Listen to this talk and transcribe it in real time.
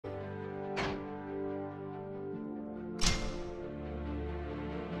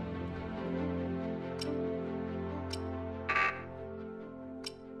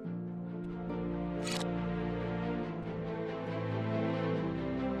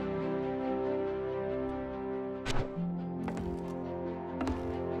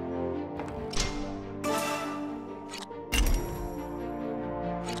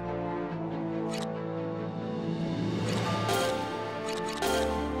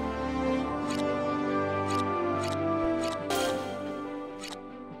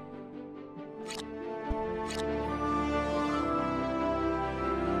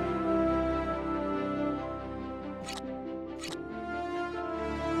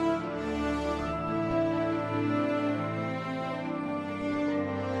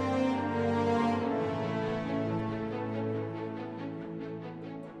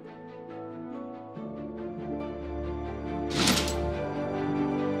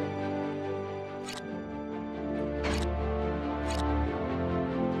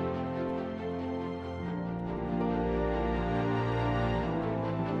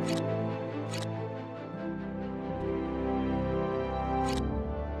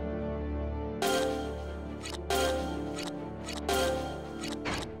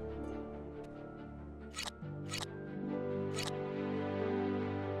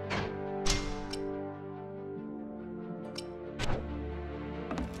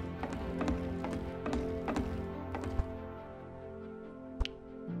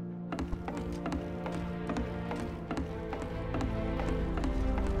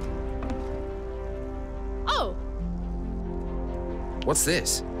What's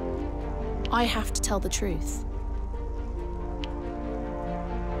this? I have to tell the truth.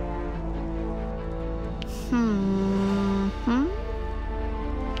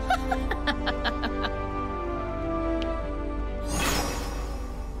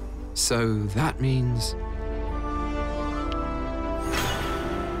 So that means...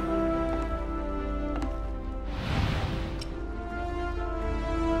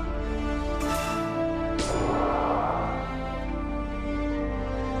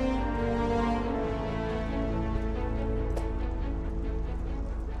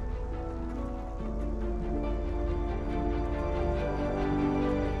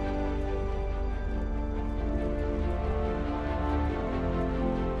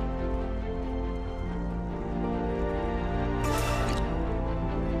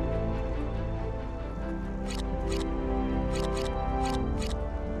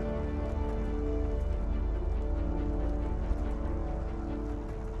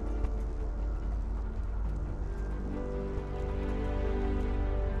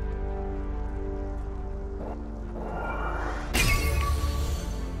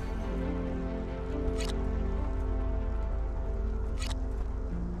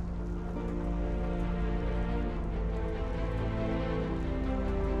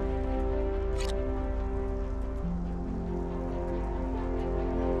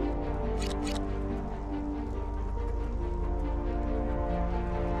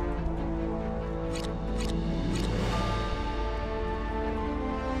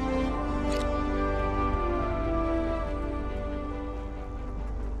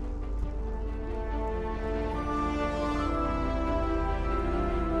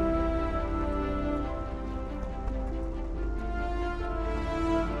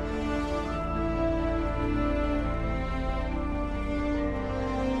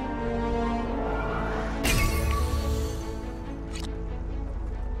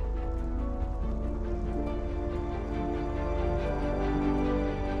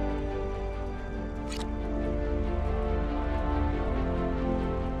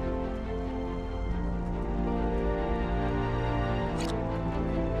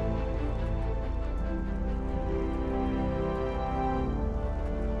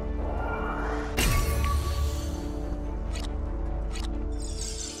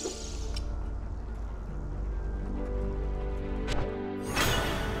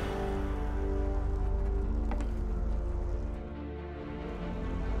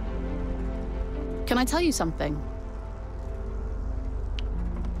 Can I tell you something?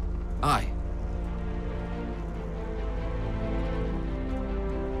 Aye.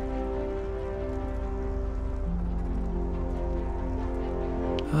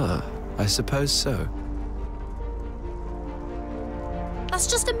 I suppose so. That's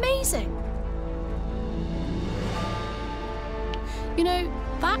just amazing! You know,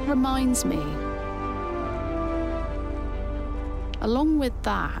 that reminds me. Along with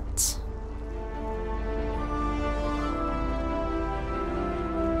that...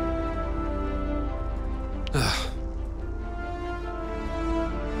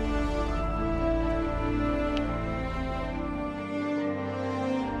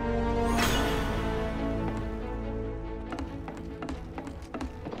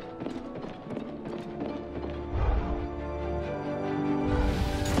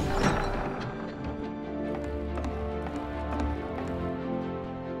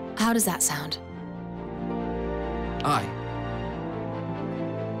 How does that sound? Aye.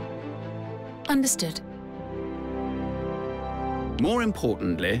 Understood. More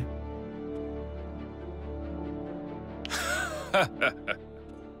importantly...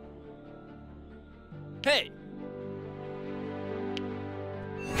 Hey!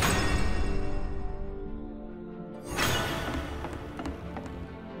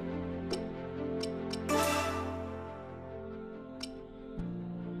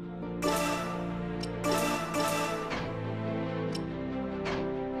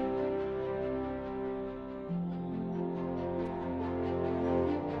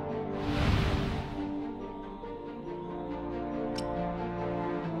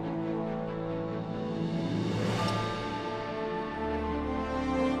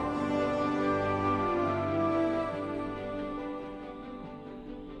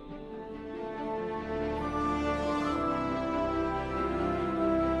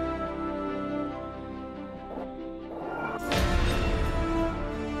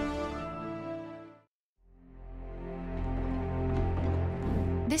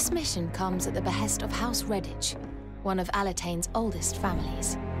 This mission comes at the behest of House Redditch, one of Alatane's oldest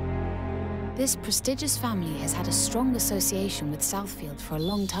families. This prestigious family has had a strong association with Southfield for a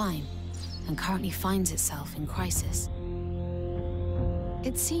long time, and currently finds itself in crisis.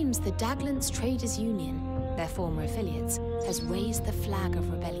 It seems the Daglan's Traders Union, their former affiliates, has raised the flag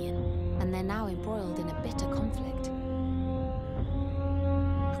of rebellion, and they're now embroiled in a bitter conflict.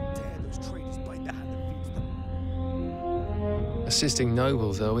 How dare those traitors bite the hand that feeds them? Assisting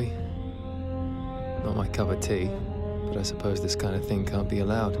nobles, are we? Not my cup of tea, but I suppose this kind of thing can't be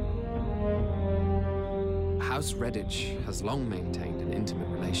allowed. House Redditch has long maintained an intimate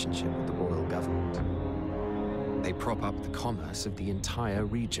relationship with the royal government. They prop up the commerce of the entire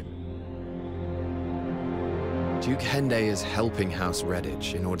region. Duke Hende is helping House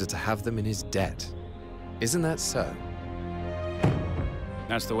Redditch in order to have them in his debt. Isn't that so?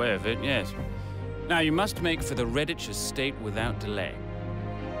 That's the way of it, yes. Now you must make for the Redditch estate without delay.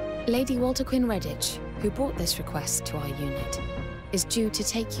 Lady Walter Quinn Redditch, who brought this request to our unit, is due to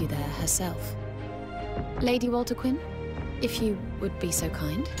take you there herself. Lady Walter Quinn, if you would be so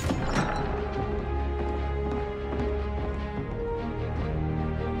kind.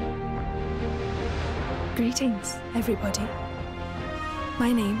 Greetings, everybody.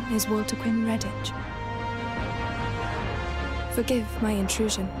 My name is Walter Quinn Redditch. Forgive my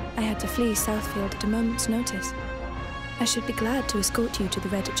intrusion. I had to flee Southfield at a moment's notice. I should be glad to escort you to the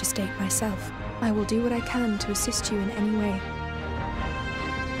Redditch estate myself. I will do what I can to assist you in any way.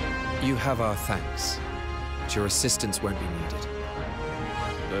 You have our thanks, but your assistance won't be needed.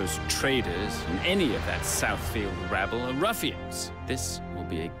 Those traders and any of that Southfield rabble are ruffians. This will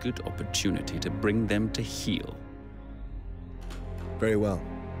be a good opportunity to bring them to heel. Very well.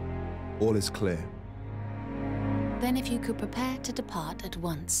 All is clear. Then if you could prepare to depart at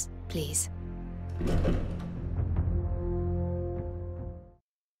once, please.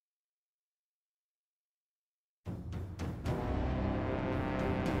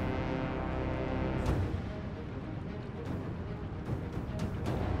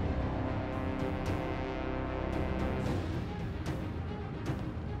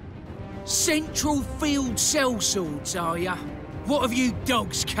 Central Field sellswords, are ya? What have you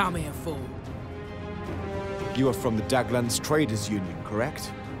dogs come here for? You are from the Daglan's Traders Union,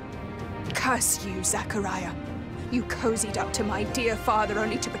 correct? Curse you, Zachariah. You cozied up to my dear father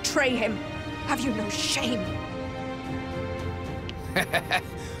only to betray him. Have you no shame?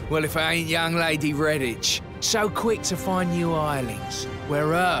 Well, if I ain't young Lady Redditch, so quick to find new islands. We're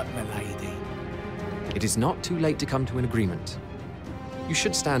hurt, my lady. It is not too late to come to an agreement. You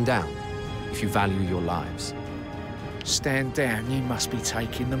should stand down if you value your lives. Stand down, you must be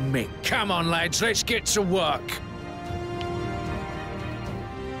taking the mick. Come on, lads, let's get to work.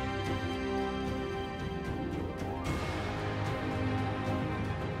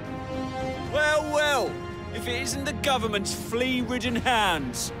 Well, well, if it isn't the government's flea-ridden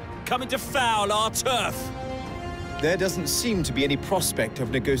hands coming to foul our turf. There doesn't seem to be any prospect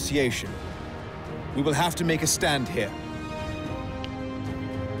of negotiation. We will have to make a stand here.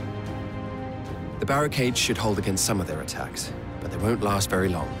 The barricades should hold against some of their attacks, but they won't last very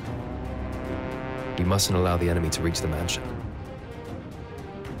long. We mustn't allow the enemy to reach the mansion.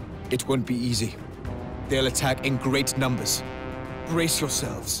 It won't be easy. They'll attack in great numbers. Brace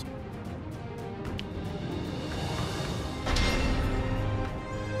yourselves.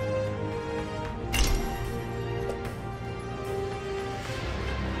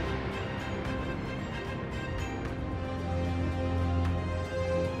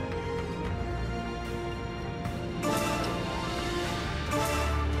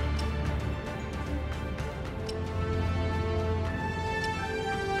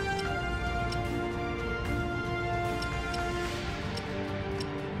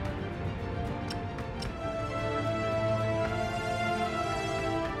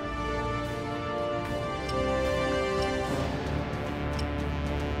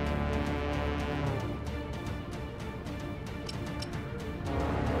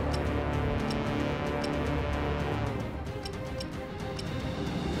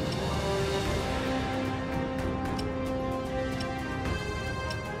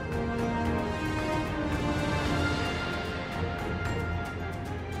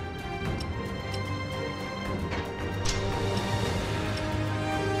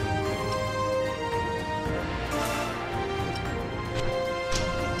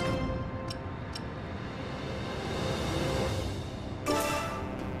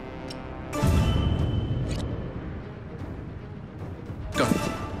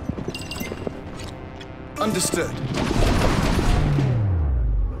 Understood.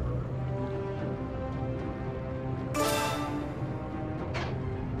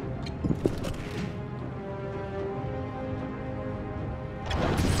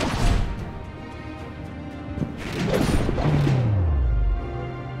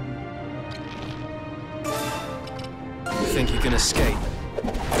 You think you can escape?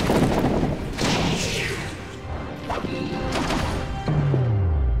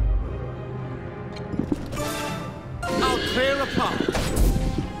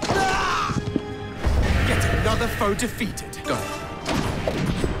 foe defeated. Got it.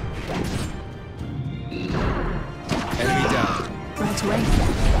 Enemy down. Right away.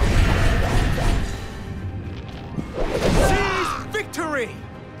 Seize victory!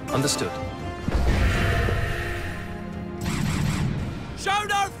 Understood. Show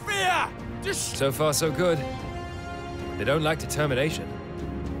no fear! Just So far, so good. They don't like determination.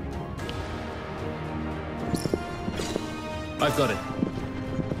 I've got it.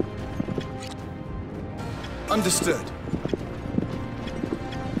 Understood.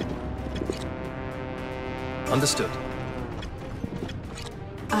 Understood.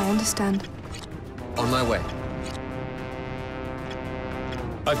 I understand. On my way.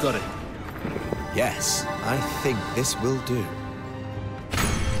 I've got it. Yes, I think this will do.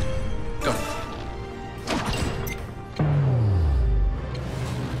 Got it.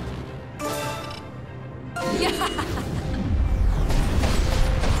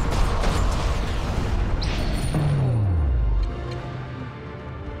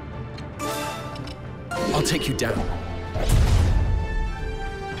 I'll take you down.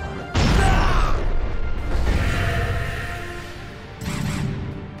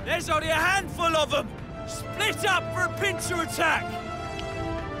 there's only a handful of them! Split up for a pincer attack!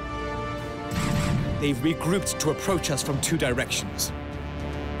 They've regrouped to approach us from 2 directions.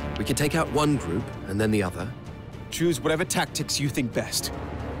 We can take out one group and then the other. Choose whatever tactics you think best.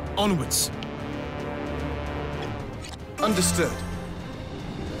 Onwards. Understood.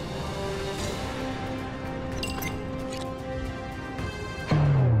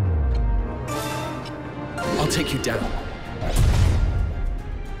 I'll take you down.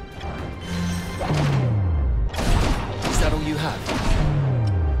 Is that all you have?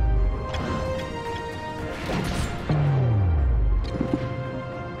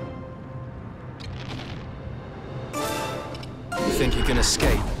 You think you can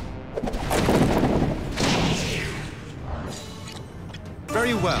escape?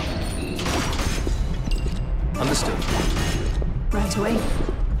 Very well. Understood. Right away.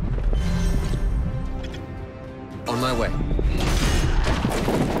 On my way.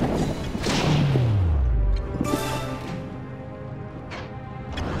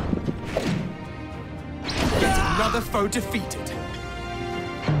 Yet another foe defeated.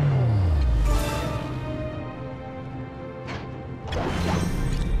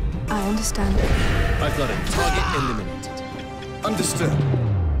 I understand. I've got it. Target eliminated. Understood.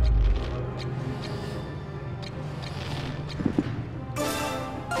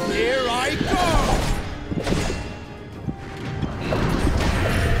 Here I go!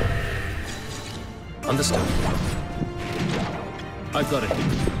 Understood. I've got it.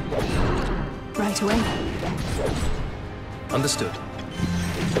 Right away. Understood.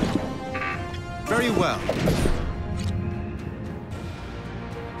 Very well.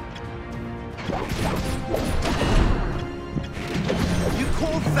 You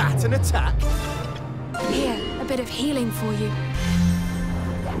call that an attack? Here, a bit of healing for you.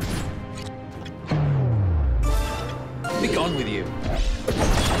 Be gone with you.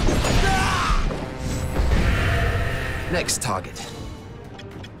 Next target.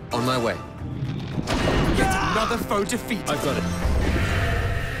 On my way. Yet another foe defeated. I've got it.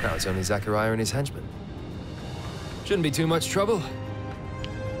 Now it's only Zachariah and his henchmen. Shouldn't be too much trouble.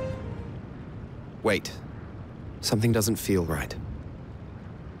 Wait. Something doesn't feel right.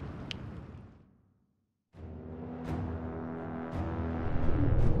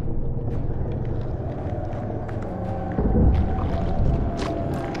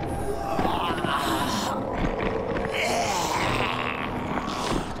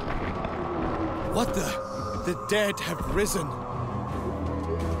 What the? The dead have risen.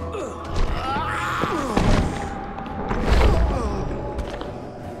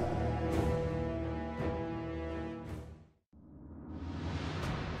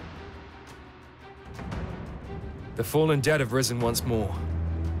 The fallen dead have risen once more.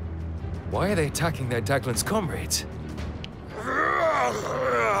 Why are they attacking their Daglan's comrades?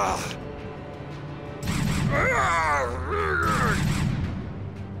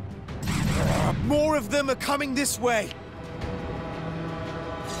 More of them are coming this way.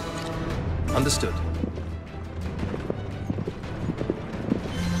 Understood.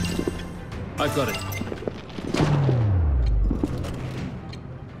 I've got it.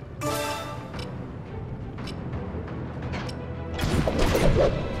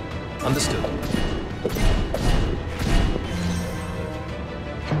 Understood.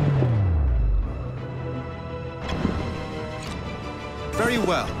 Very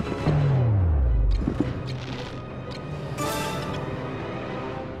well.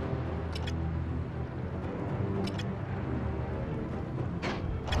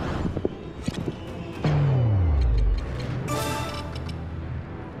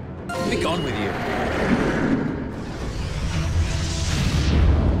 Be gone with you.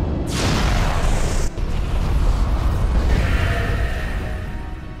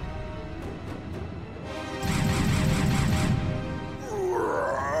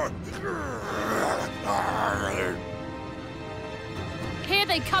 Here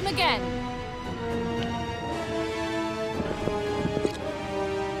they come again.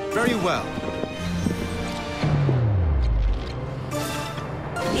 Very well.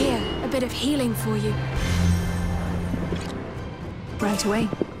 Here, a bit of healing for you. Right away.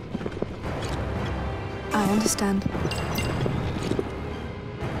 I understand.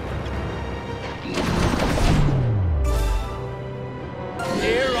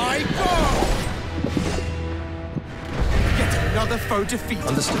 Here I go! Yet another foe defeated.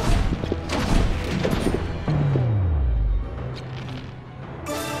 Understood.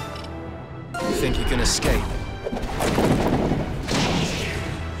 You think you can escape?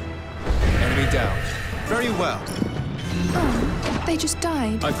 Enemy down. Very well. Oh, they just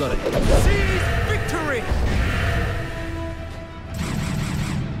died. I've got it. Seize victory!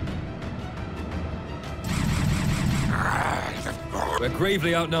 We're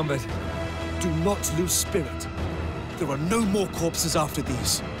gravely outnumbered. Do not lose spirit. There are no more corpses after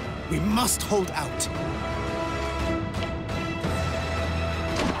these. We must hold out.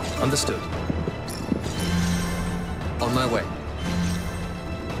 Understood. On my way.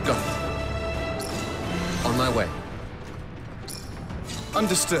 Got it. On my way.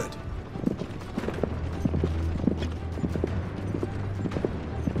 Understood.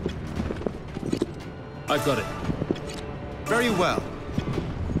 I've got it. Very well.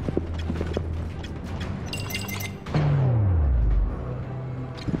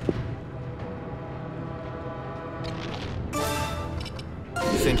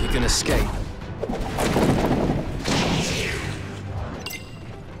 You think you can escape?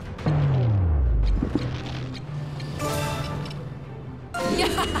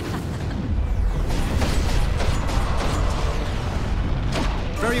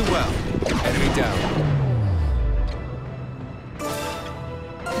 Very well. Enemy down.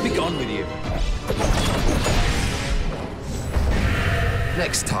 Be gone with you.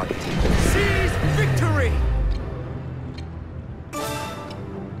 Next target. Seize victory!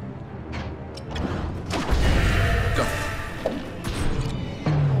 Go.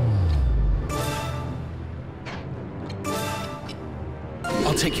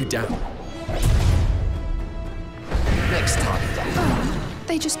 I'll take you down. Next target. Oh,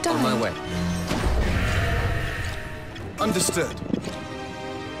 they just died. On my way. Understood.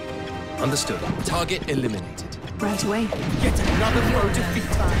 Understood. Target eliminated. Right away. Yet another foe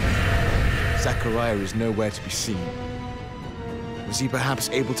defeated. Zachariah is nowhere to be seen. Was he perhaps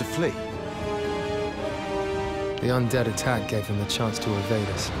able to flee? The undead attack gave him the chance to evade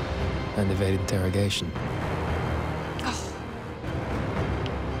us, and evade interrogation.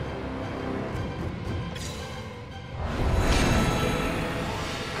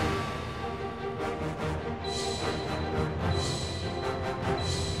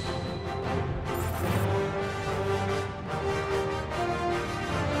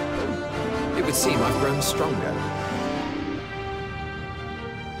 It would seem I've grown stronger.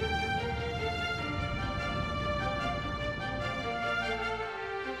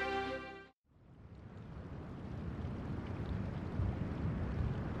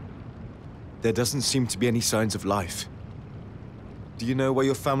 There doesn't seem to be any signs of life. Do you know where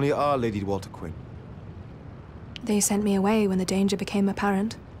your family are, Lady Walter Quinn? They sent me away when the danger became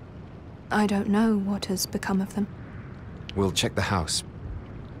apparent. I don't know what has become of them. We'll check the house,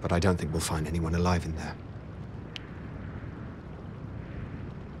 but I don't think we'll find anyone alive in there.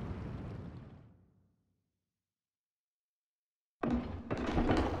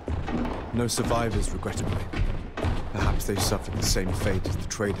 No survivors, regrettably. Perhaps they suffered the same fate as the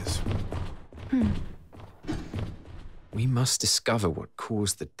traders. We must discover what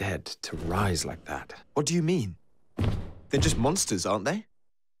caused the dead to rise like that. What do you mean? They're just monsters, aren't they?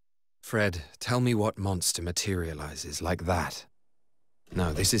 Fred, tell me what monster materializes like that.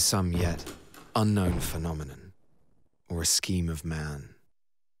 No, this is some yet unknown phenomenon, or a scheme of man.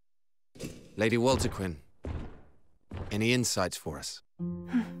 Lady Walter Quinn, any insights for us?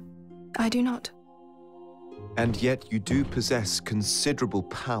 I do not. And yet you do possess considerable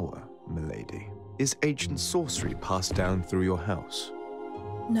power, milady. Is ancient sorcery passed down through your house?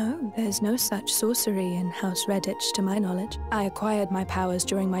 No, there's no such sorcery in House Redditch, to my knowledge. I acquired my powers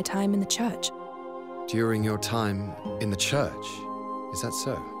during my time in the church. During your time in the church? Is that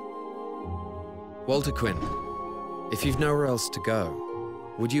so? Walter Quinn, if you've nowhere else to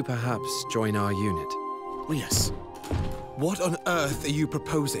go, would you perhaps join our unit? Oh, yes. What on earth are you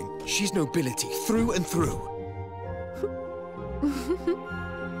proposing? She's nobility through and through.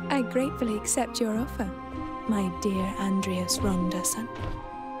 I gratefully accept your offer, my dear Andreas Ronderson.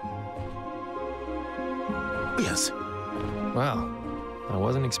 Yes. Wow, I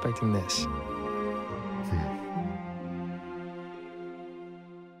wasn't expecting this.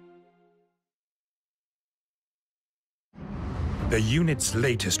 The unit's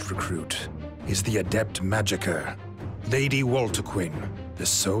latest recruit is the adept magicker, Lady Walterquin, the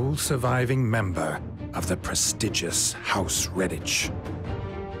sole surviving member of the prestigious House Redditch.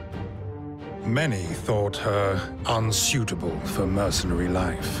 Many thought her unsuitable for mercenary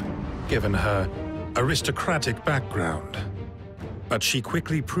life, given her aristocratic background. But she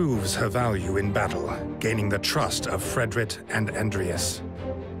quickly proves her value in battle, gaining the trust of Frederick and Andreas.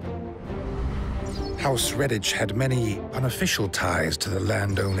 House Redditch had many unofficial ties to the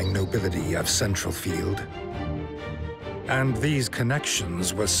land-owning nobility of Central Field, and these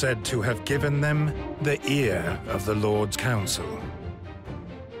connections were said to have given them the ear of the Lord's Council.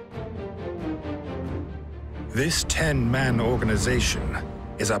 This 10-man organization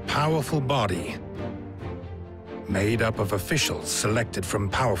is a powerful body made up of officials selected from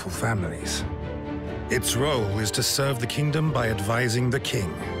powerful families. Its role is to serve the kingdom by advising the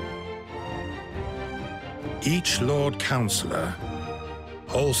king. Each Lord Councillor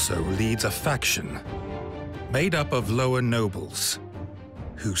also leads a faction made up of lower nobles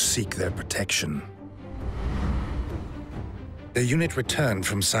who seek their protection. The unit returned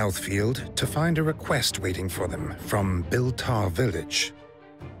from Southfield to find a request waiting for them from Biltar village.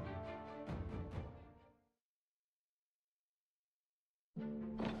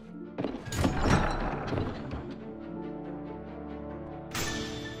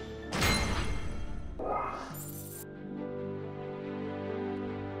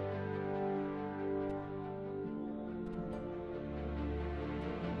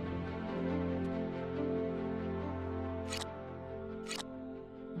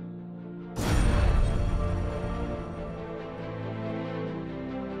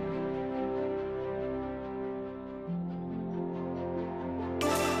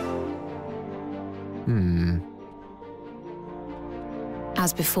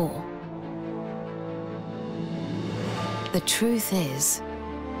 As before. The truth is...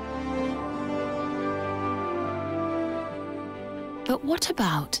 But what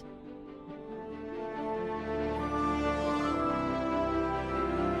about...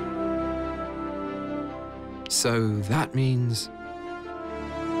 So that means...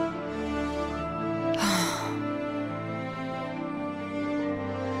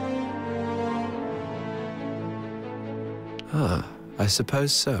 I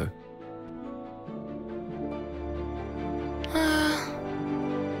suppose so.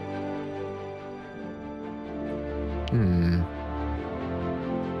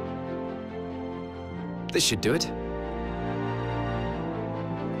 This should do it.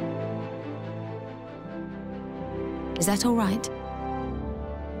 Is that all right?